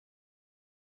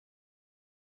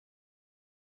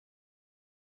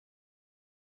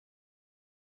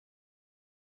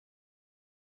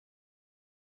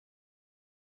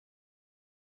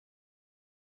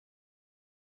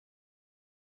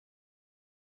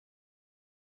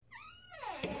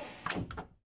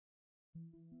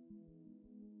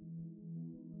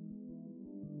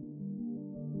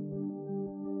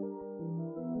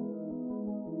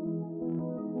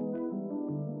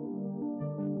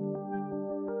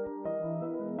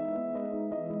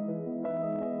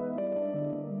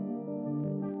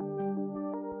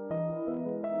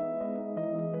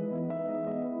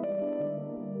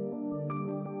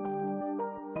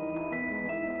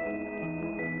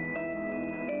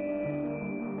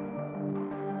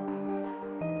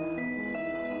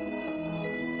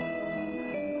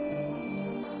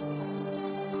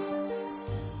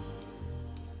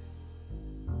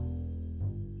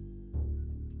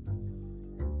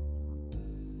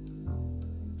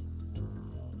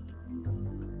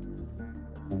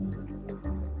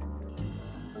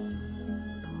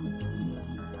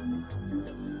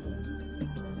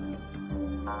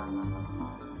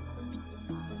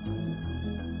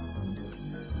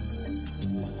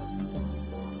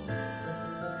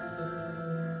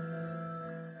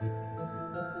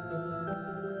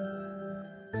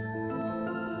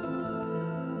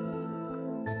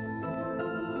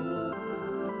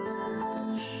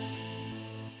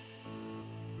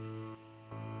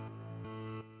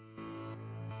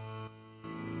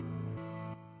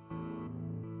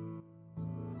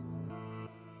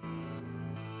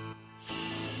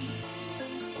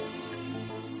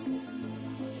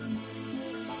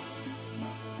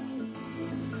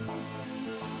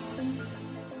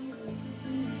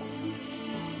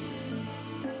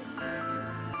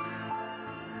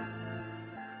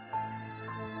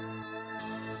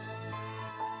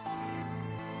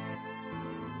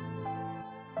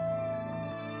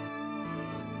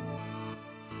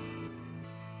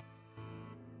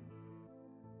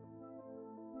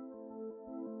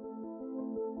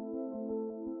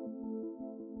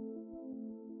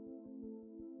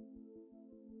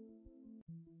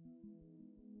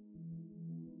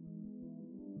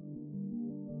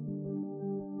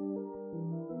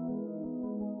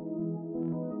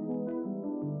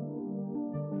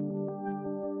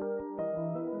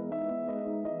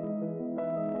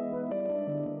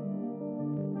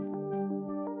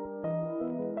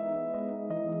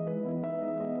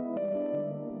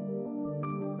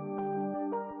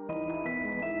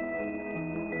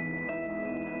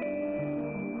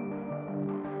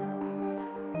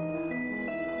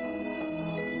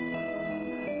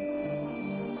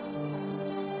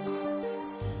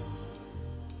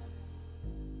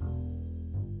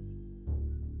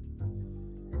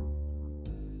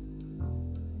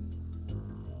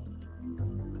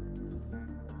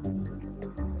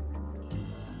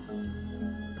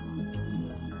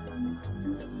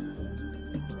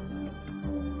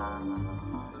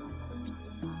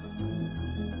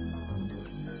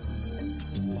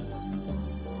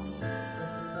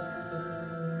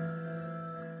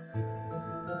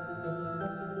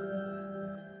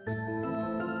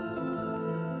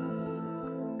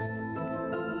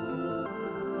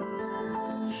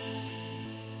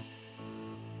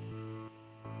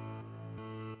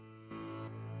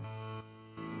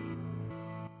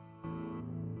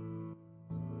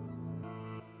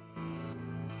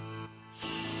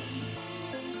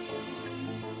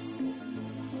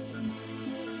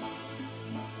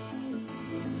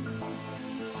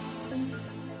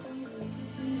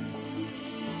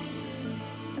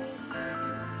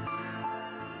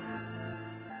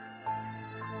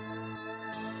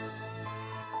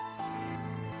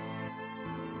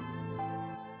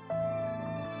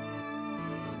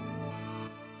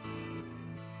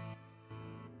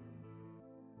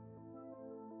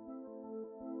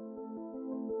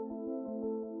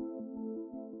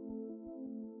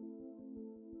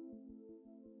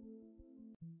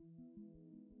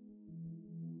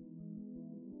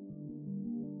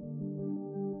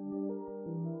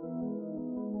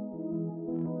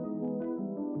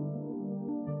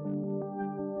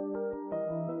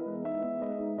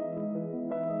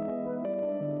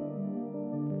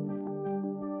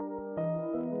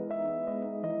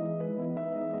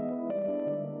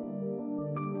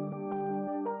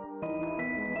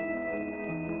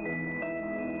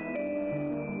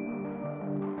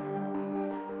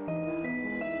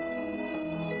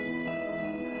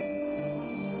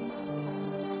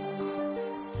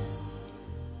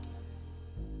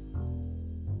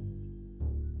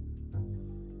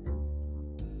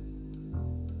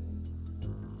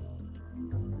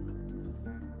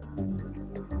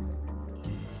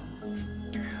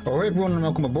Alright everyone,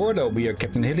 welcome aboard. I'll be your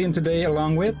Captain Hillyan today,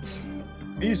 along with...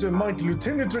 He's a mighty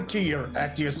Lieutenant Drakir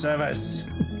at your service.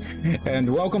 And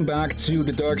welcome back to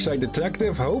the Darkside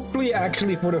Detective, hopefully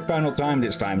actually for the final time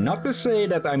this time. Not to say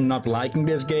that I'm not liking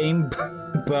this game,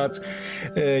 but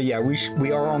yeah,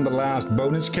 we are on the last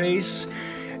bonus case,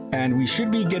 and we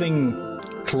should be getting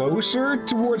closer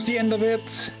towards the end of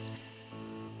it.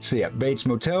 So yeah, Bates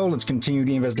Motel, let's continue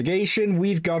the investigation.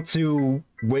 We've got to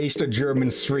waste a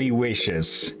German's 3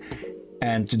 wishes.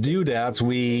 And to do that,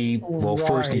 we will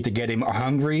first need to get him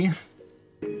hungry.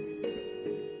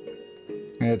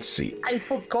 Let's see. I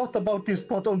forgot about this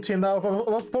part until now. I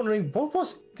was wondering, what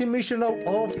was the mission now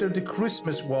after the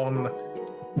Christmas one?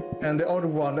 And the other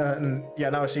one, and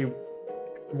yeah, now I see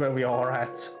where we are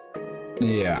at.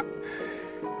 Yeah.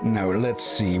 Now, let's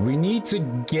see. We need to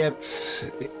get...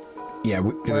 Yeah,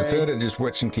 they're just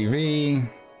watching TV.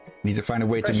 Need to find a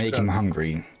way to make him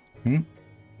hungry.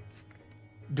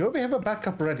 Do we have a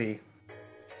backup ready?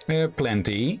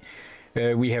 Plenty.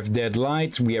 We have Dead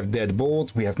Light, we have Dead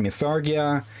Bolt, we have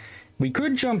Mythargia. We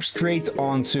could jump straight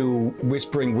onto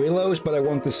Whispering Willows, but I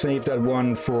want to save that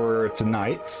one for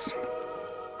tonight.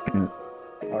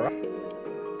 Alright.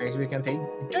 I guess we can take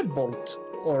Dead Bolt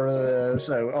or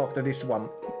so after this one.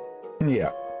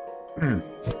 Yeah.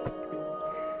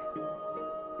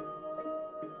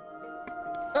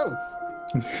 Oh!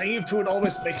 Saying food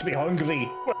always makes me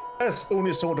hungry. Well, that's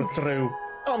only sort of true.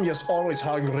 I'm just always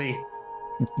hungry.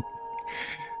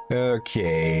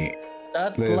 Okay.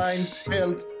 That line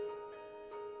felt...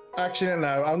 Actually,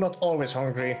 no, I'm not always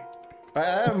hungry. I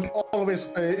am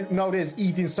always nowadays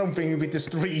eating something with the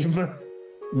stream.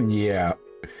 Yeah.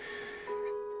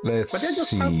 Let's see. But that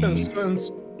just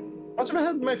happens once I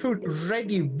had my food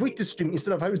ready with the stream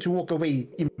instead of having to walk away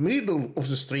in the middle of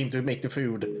the stream to make the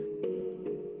food.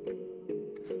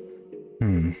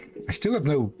 I still have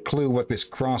no clue what this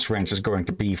cross wrench is going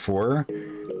to be for.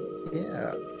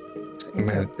 Yeah.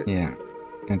 But, yeah.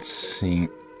 Let's see.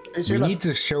 We need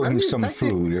to show him some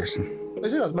food or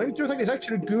something. My intro is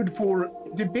actually good for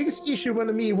the biggest issue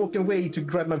when me walking away to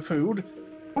grab my food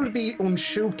will be on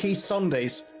Showcase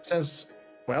Sundays, since,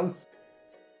 well,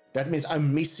 that means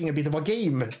I'm missing a bit of a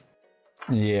game.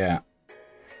 Yeah.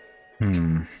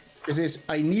 This is,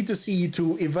 I need to see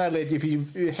to evaluate if you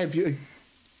help you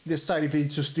decide if you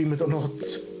to stream it or not.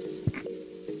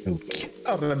 Okay.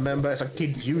 I remember as a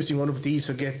kid using one of these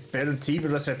to get better TV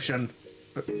reception.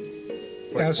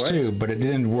 That's true, but it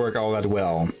didn't work all that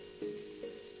well.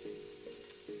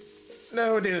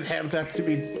 No, it didn't have that.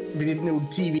 We didn't know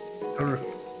TV.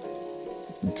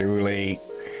 Too late.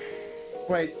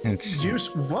 Wait,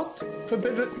 use what for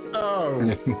better?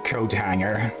 Oh. Coat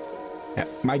hanger. Yeah.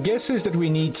 My guess is that we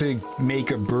need to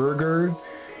make a burger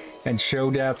and show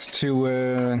that to,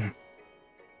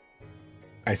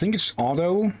 I think it's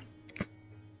Otto.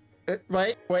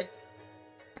 Wait.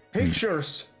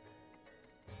 Pictures.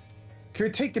 Can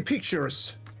we take the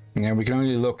pictures? Yeah, we can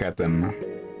only look at them.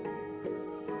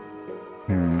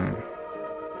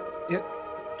 Yeah,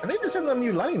 I think there's a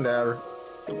new line there.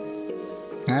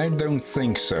 I don't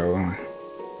think so.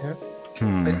 Yeah.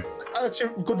 I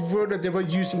actually got word that they were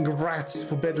using rats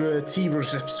for better TV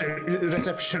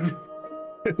reception.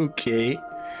 Okay.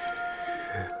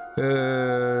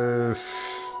 There's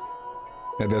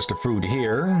the food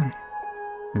here,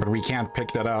 but we can't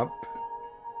pick that up.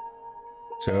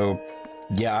 So,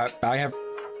 yeah,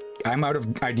 I'm out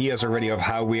of ideas already of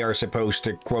how we are supposed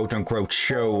to quote-unquote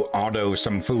show Otto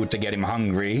some food to get him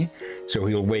hungry, so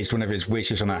he'll waste one of his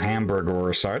wishes on a hamburger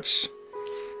or such.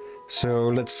 So,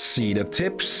 let's see, the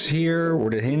tips here, or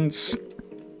the hints.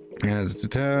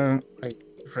 Wait,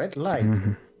 red light?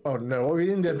 Oh no,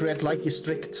 isn't that red light is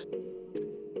strict?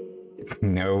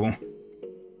 No.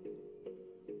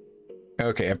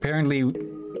 Okay, apparently,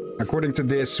 according to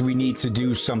this, we need to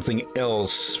do something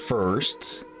else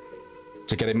first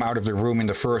to get him out of the room in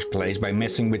the first place by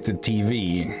messing with the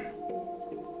TV.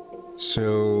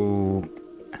 So,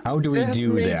 how do we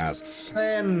do that? Makes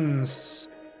sense.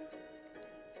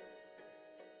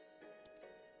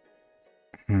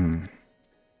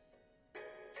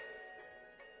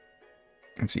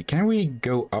 Let's see, can we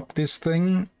go up this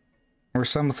thing or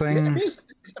something? I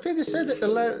think they said that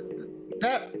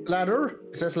ladder.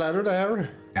 It says ladder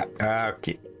there.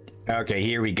 Okay,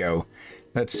 here we go.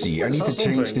 Let's see. I need to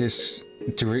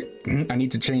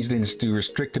change this to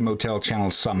restrict the motel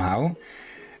channel somehow.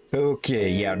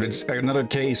 Okay, yeah, that's another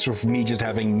case of me just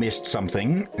having missed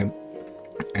something,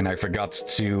 and I forgot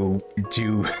to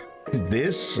do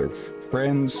this.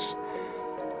 Friends,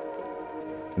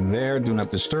 there. Do not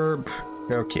disturb.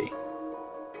 Okay.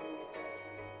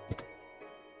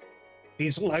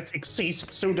 These lights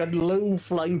exist so that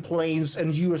low-flying planes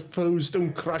and UFOs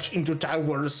don't crash into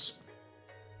towers.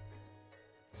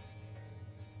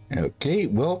 Okay,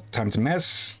 well, time to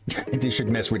mess. He should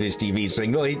mess with his TV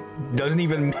signal. He doesn't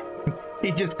even...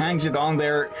 He just hangs it on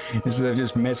there instead of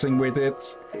just messing with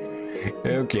it.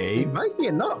 Okay. It might be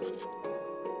enough.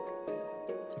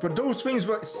 But those things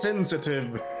were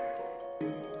sensitive.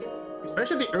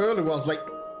 Especially the early ones, like...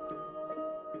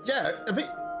 Yeah, I think...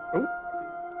 Oh.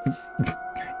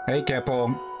 Hey, Keppel.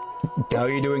 How are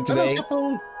you doing today? Hello,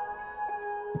 Keppel.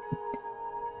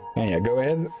 Yeah, go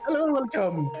ahead. Hello,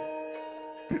 welcome.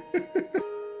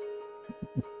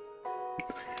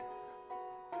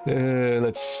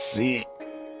 Let's see.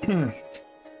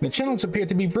 The channels appear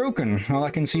to be broken. All I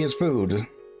can see is food.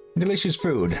 Delicious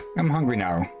food. I'm hungry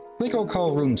now. Think I'll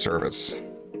call room service.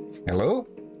 Hello?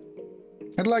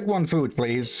 I'd like one food,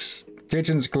 please.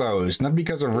 Kitchen's closed. Not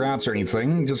because of rats or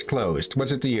anything, just closed.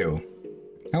 What's it to you?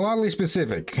 How oddly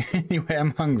specific. Anyway,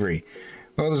 I'm hungry.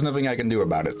 Well, there's nothing I can do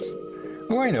about it.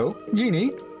 Oh, I know.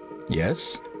 Genie?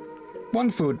 Yes? One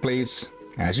food, please.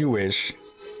 As you wish.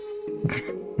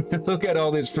 Look at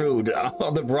all this food.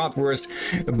 All the bratwurst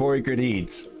a boy could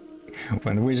eat.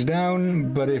 One wish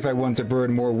down, but if I want to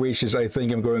burn more wishes, I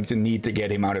think I'm going to need to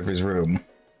get him out of his room.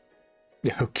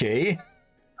 Okay.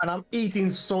 And I'm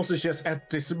eating sausages at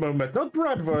this moment. Not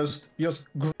bratwurst, just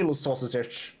grilled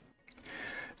sausage.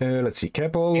 Let's see,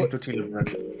 Keppel.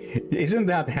 Isn't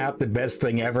that hat the best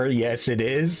thing ever? Yes, it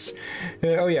is.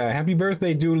 Oh yeah, happy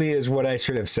birthday, Dooley, is what I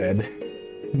should have said.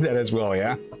 That as well,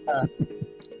 yeah?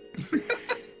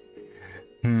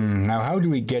 Now how do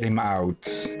we get him out?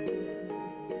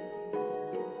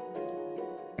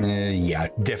 Yeah,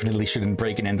 definitely shouldn't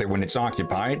break and enter when it's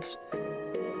occupied.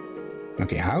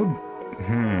 Okay, how?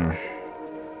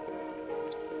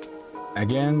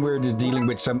 Again, we're just dealing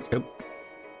with some... Oh.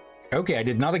 Okay, I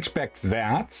did not expect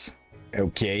that.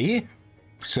 Okay.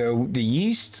 So, the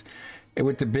yeast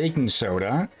with the baking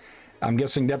soda. I'm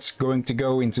guessing that's going to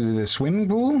go into the swimming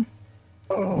pool?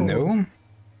 Oh. No?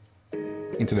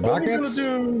 Into the bucket?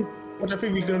 What I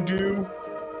think we're gonna do?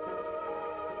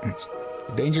 It's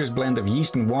a dangerous blend of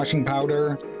yeast and washing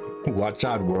powder. Watch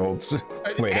out, worlds.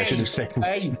 Wait, I should have said...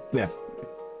 Hey! Yeah.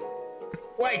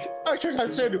 Wait, I should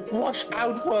have said wash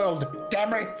out world,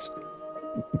 damn it!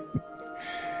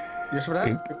 Yes, for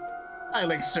that? I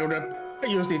like soda. I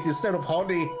used it instead of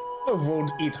honey. I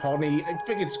won't eat honey. I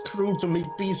think it's cruel to make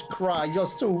bees cry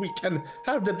just so we can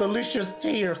have the delicious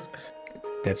tears.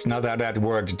 That's not how that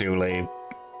works, Dooley.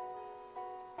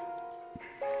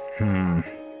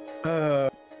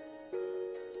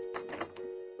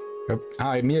 Oh,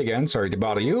 hi, me again. Sorry to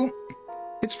bother you.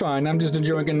 It's fine. I'm just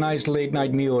enjoying a nice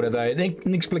late-night meal that I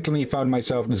inexplicably found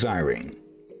myself desiring.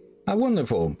 Ah,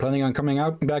 wonderful. Planning on coming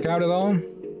back out at all?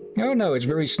 Oh no, it's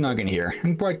very snug in here.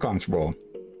 I'm quite comfortable.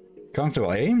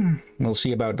 Comfortable, eh? We'll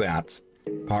see about that.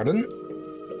 Pardon?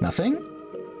 Nothing?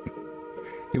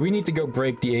 Do we need to go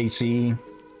break the AC?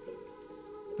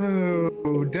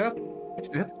 Oh, that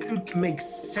could make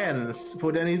sense,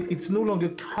 but then it's no longer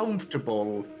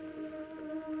comfortable.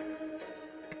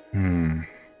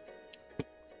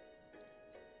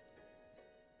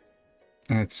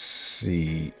 Let's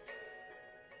see.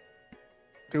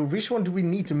 So which one do we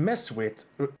need to mess with?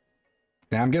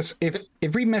 Now, I guess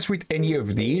if we mess with any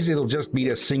of these, it'll just be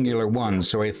a singular one.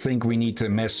 So I think we need to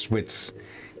mess with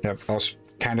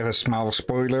kind of a small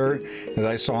spoiler that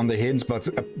I saw on the hints, but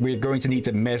we're going to need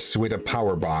to mess with a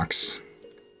power box.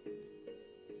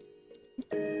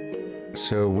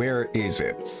 So where is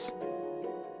it?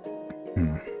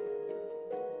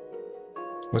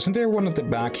 Wasn't there one at the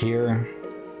back here?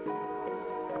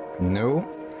 No.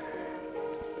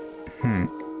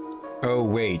 Oh,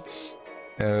 wait.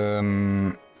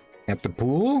 At the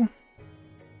pool?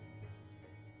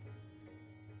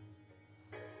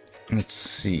 Let's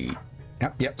see.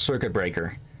 Yep, circuit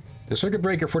breaker. The circuit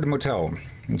breaker for the motel.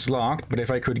 It's locked, but if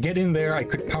I could get in there, I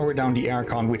could power down the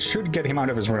aircon, which should get him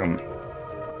out of his room.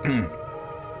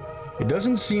 It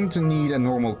doesn't seem to need a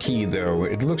normal key, though.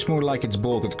 It looks more like it's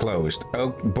bolted closed. Oh,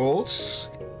 bolts.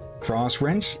 Cross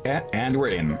wrench, and we're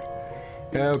in.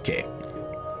 Okay.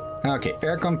 Okay,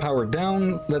 aircon powered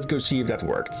down. Let's go see if that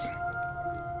worked.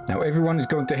 Now everyone is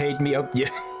going to hate me. Oh,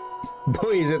 yeah.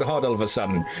 Boy, is it hot all of a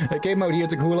sudden. I came out here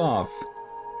to cool off.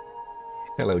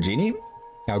 Hello, Genie.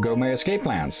 How go my escape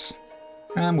plans?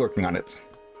 I'm working on it.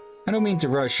 I don't mean to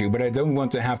rush you, but I don't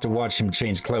want to have to watch him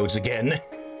change clothes again.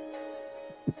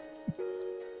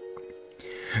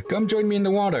 Come join me in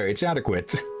the water. It's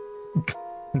adequate.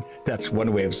 That's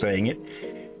one way of saying it.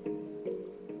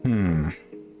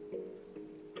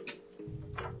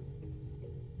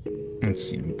 Let's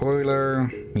see. Boiler.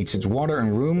 Needs its water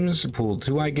and rooms. Pool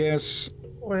 2, I guess.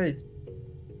 Wait.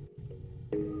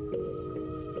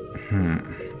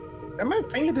 Am I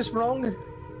thinking this wrong?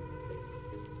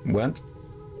 What?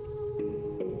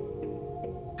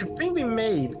 The thing we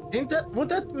made, would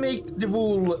that make the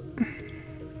whole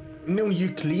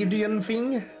non-Euclidean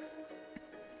thing?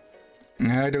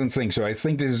 I don't think so. I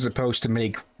think this is supposed to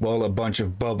make, well, a bunch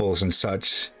of bubbles and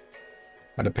such.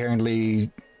 But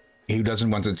apparently he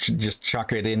doesn't want to just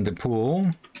chuck it in the pool.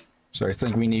 So I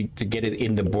think we need to get it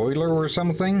in the boiler or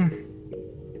something.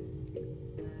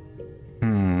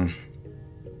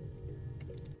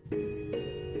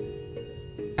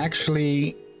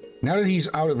 Actually, now that he's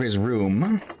out of his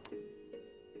room...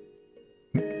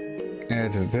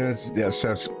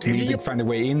 Yes, we need to find a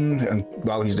way in and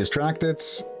while he's distracted.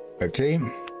 Okay.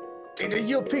 Did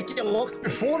you pick your lock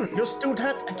before? Just do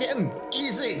that again.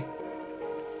 Easy.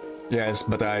 Yes,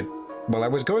 but I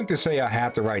was going to say I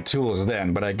had the right tools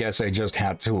then, but I guess I just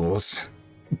had tools.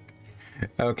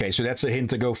 Okay, so that's a hint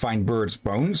to go find birds'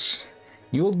 bones.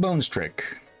 The old bones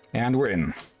trick. And we're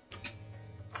in.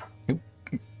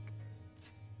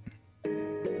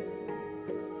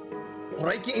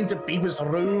 Breaking into people's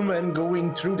room and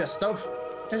going through the stuff.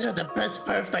 This is the best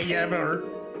birthday ever.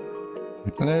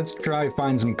 Let's try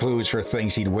find some clues for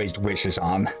things he'd waste wishes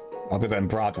on, other than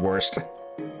bratwurst.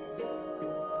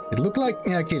 It looked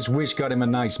like his wish got him a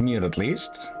nice meal at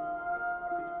least.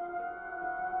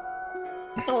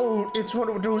 Oh, it's one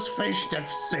of those fish that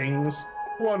sings.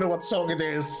 Wonder what song it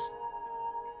is.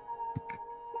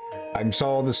 I'm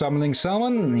Saul the Summoning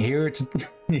Summon, here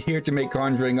to make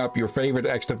conjuring up your favorite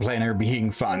extraplanar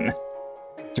being fun.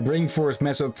 To bring forth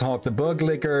method thought the bug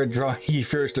licker, draw ye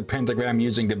first a pentagram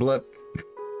using the blood.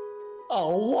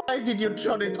 Oh, why did you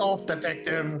turn it off,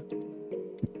 detective?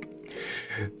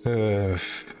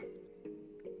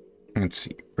 Let's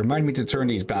see. Remind me to turn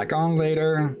these back on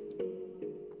later.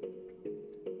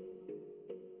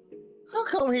 How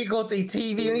come he got a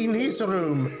TV in his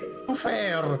room? Too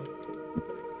fair.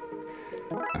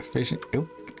 A fishing... Oh,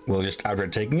 we'll just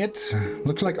outright taking it.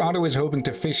 Looks like Otto is hoping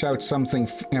to fish out something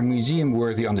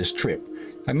museum-worthy on this trip.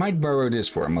 I might borrow this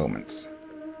for a moment.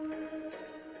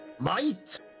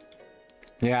 Might?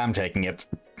 Yeah, I'm taking it.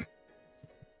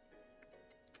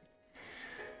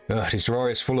 This drawer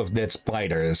is full of dead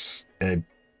spiders.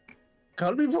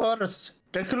 Could be worse.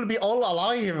 They could be all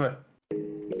alive.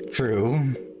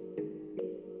 True.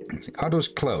 Otto's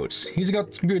clothes. He's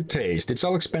got good taste. It's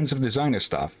all expensive designer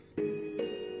stuff.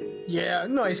 Yeah,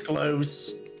 nice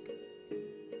clothes.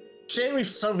 Shame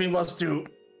if something was to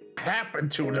happen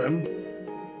to them.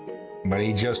 But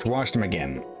he just washed them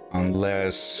again.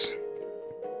 Unless...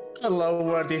 Hello,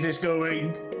 where this is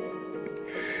going.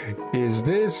 Is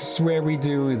this where we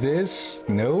do this?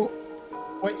 No.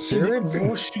 Wait, syrup? in the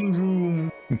washing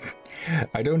room.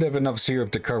 I don't have enough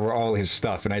syrup to cover all his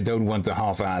stuff, and I don't want to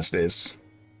half-ass this.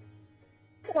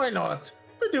 Why not?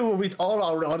 We do it with all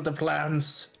our other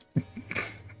plans.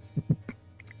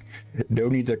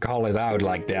 Don't need to call it out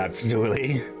like that,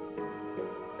 Dooley.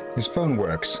 His phone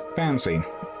works. Fancy.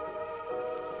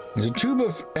 There's a tube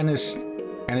of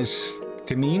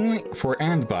antihistamine for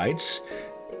ant bites.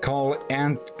 Call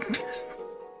ant...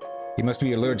 He must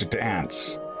be allergic to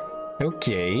ants.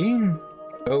 Okay.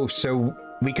 Oh, so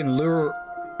we can lure...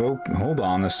 Oh, hold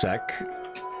on a sec.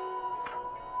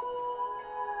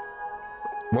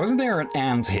 Wasn't there an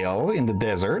ant hill in the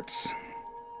deserts?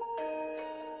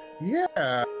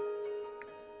 Yeah.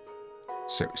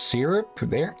 So, syrup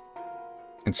there.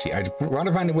 Let's see, I'd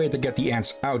rather find a way to get the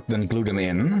ants out than glue them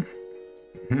in.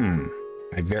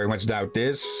 I very much doubt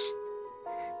this.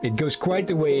 It goes quite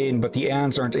the way in, but the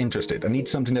ants aren't interested. I need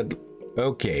something that...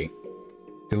 Okay.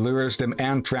 That lures them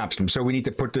and traps them, so we need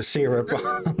to put the syrup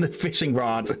on the fishing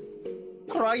rod.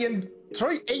 Try in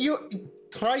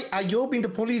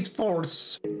the police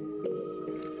force.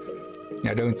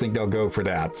 I don't think they'll go for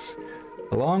that.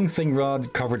 A long thin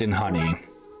rod covered in honey.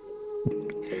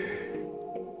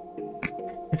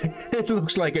 It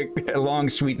looks like a long,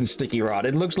 sweet, and sticky rod.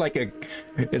 It looks like a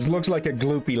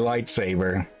gloopy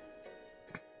lightsaber.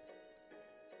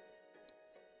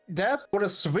 That or a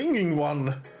swinging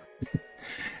one.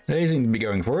 They seem to be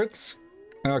going for it.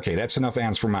 Okay, that's enough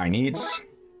ants for my needs.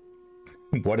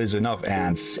 What is enough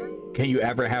ants? Can you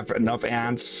ever have enough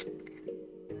ants?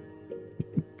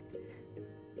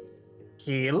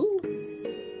 Kill?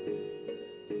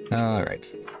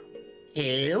 Alright.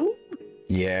 Kill?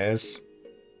 Yes.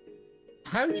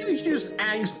 Have you used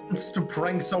angst to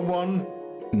prank someone?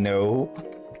 No.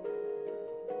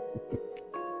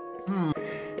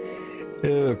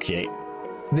 Okay.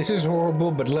 This is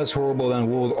horrible, but less horrible than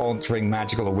world-altering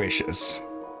magical wishes.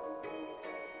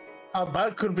 How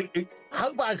bad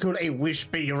could a wish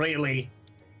be, really?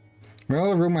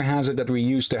 Well, rumor has it that we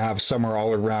used to have summer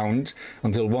all around,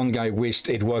 until one guy wished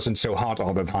it wasn't so hot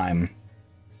all the time.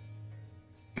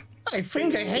 I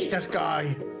think I hate that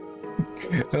guy.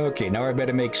 Okay, now I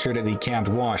better make sure that he can't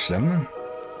wash them.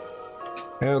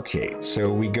 Okay,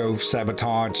 so we go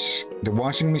sabotage the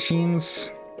washing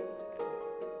machines.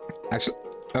 Actually,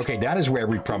 okay, that is where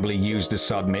we probably use the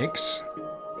sod mix.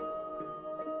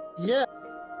 Yeah.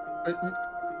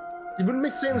 It would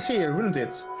make sense here, wouldn't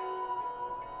it?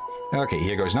 Okay,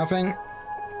 here goes nothing.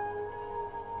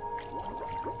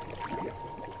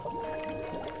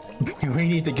 We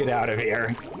need to get out of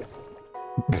here.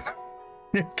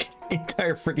 The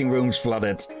entire freaking room's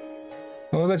flooded.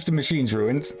 Oh, that's the machine's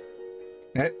ruined.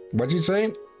 What'd you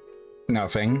say?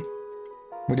 Nothing.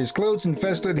 With his clothes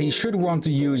infested, he should want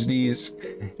to use these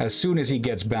as soon as he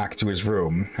gets back to his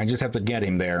room. I just have to get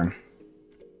him there.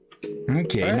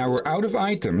 Okay, now we're out of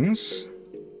items.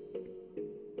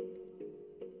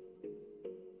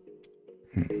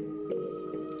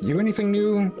 You anything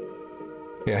new?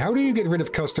 Yeah, how do you get rid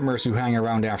of customers who hang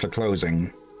around after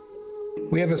closing?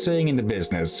 We have a saying in the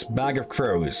business, bag of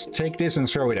crows. Take this and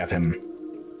throw it at him.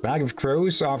 Bag of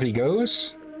crows, off he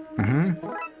goes.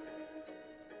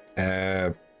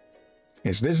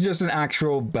 Is this just an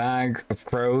actual bag of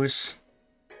crows?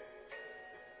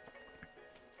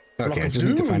 Okay, I just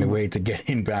need to find a way to get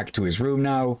him back to his room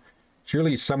now.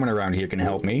 Surely someone around here can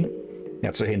help me.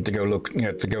 That's a hint to go look,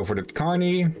 to go for the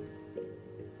carny.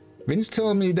 Vince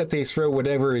told me that they throw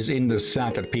whatever is in the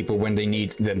sack at people when they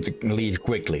need them to leave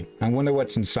quickly. I wonder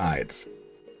what's inside.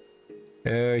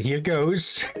 Here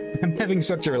goes. I'm having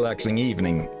such a relaxing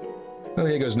evening. Well,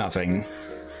 here goes nothing.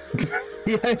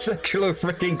 Yeah, it's actual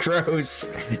freaking crows.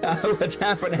 Oh, what's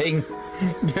happening?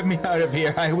 Get me out of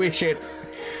here, I wish it.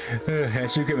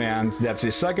 As you command. That's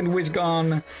his second wish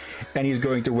gone, and he's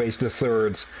going to waste the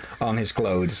third on his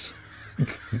clothes.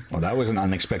 Well, that was an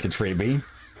unexpected freebie.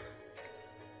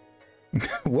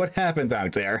 What happened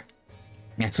out there?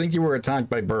 I think you were attacked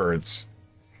by birds.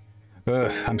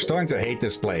 I'm starting to hate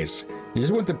this place. You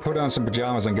just want to put on some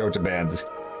pajamas and go to bed.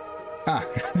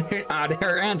 There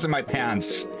are ants in my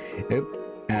pants. Yep.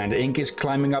 And ink is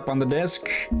climbing up on the desk.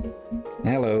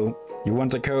 Hello. You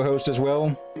want to co-host as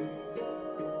well?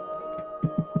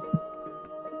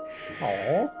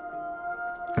 Aww.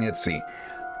 Let's see.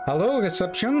 Hello,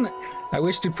 reception. I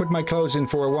wish to put my clothes in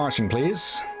for a washing,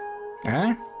 please.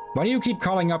 Huh? Why do you keep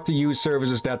calling up to use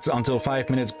services that until 5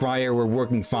 minutes prior were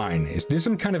working fine? Is this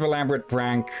some kind of elaborate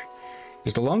prank?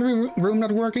 Is the laundry room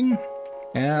not working?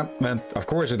 Yeah, of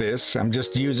course it is. I'm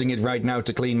just using it right now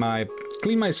to clean my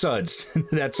suds.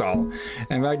 That's all.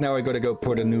 And right now I gotta go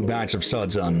put a new batch of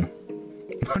suds on.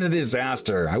 What a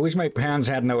disaster. I wish my pants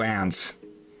had no ants.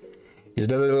 Is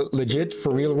that a legit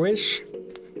for real wish?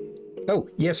 Oh,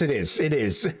 yes it is. It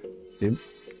is.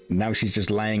 Now she's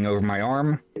just laying over my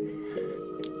arm.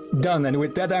 Done, and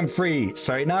with that I'm free.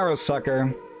 Sayonara,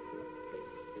 sucker.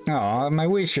 Aw, my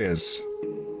wishes.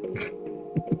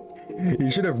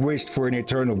 You should have wished for an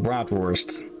eternal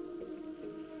bratwurst.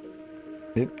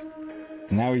 Yep.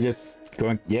 Now you're just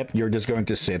going... Yep, you're just going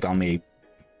to sit on me.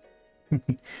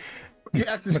 You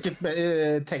have to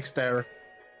skip text there.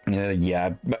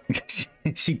 Yeah, but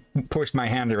she pushed my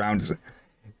hand around,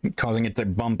 causing it to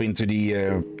bump into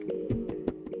the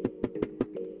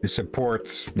support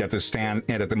that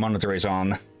that the monitor is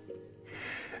on.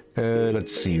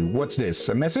 Let's see, what's this?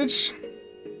 A message?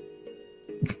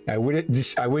 I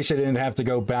wish I didn't have to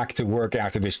go back to work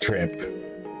after this trip.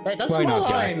 Hey, that's Why my not,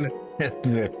 line.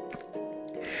 guy?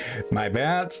 My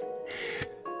bad.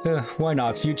 Why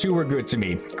not? You two were good to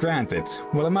me. Granted.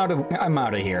 Well, I'm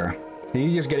out of here. Did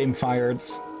you just get him fired?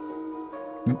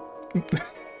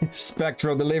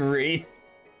 Spectral delivery.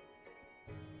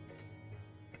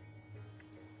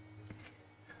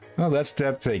 Well, that's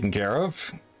that taken care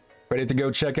of. Ready to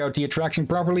go check out the attraction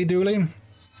properly, Dooley?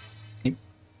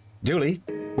 Dooley?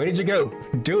 Where did you go?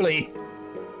 Dooley?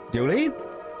 Dooley?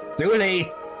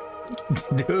 Dooley?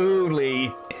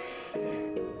 Dooley?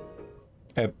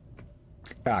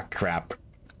 Crap.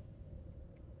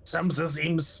 Something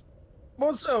seems...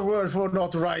 What's a word for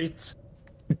not right?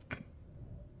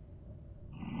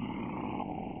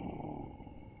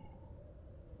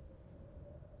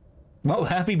 Well,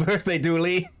 happy birthday,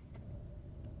 Dooley.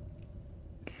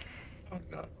 Oh,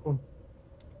 no.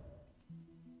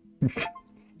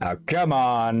 Oh, come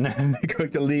on. I'm going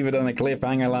to leave it on a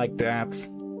cliffhanger like that.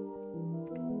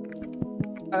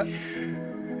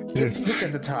 Look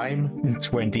at the time.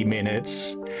 20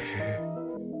 minutes.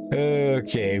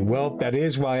 Okay, well, that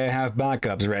is why I have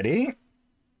backups ready.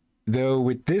 Though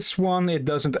with this one, it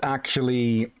doesn't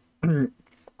actually...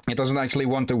 It doesn't actually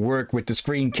want to work with the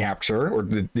screen capture or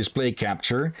the display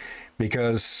capture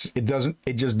because it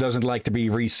just doesn't like to be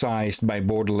resized by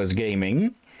Borderless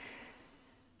Gaming.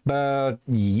 But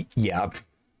yeah.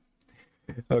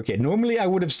 Okay, normally I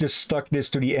would have just stuck this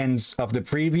to the ends of the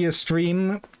previous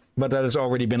stream, but that has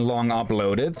already been long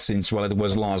uploaded since, well, it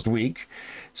was last week.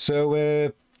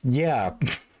 So, yeah.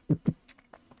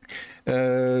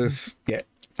 Yeah,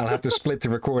 I'll have to split the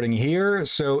recording here.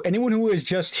 So anyone who is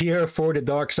just here for the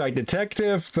Darkside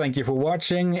Detective, thank you for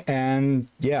watching, and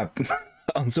yeah,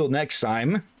 until next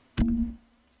time.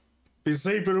 Be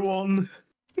safe, everyone.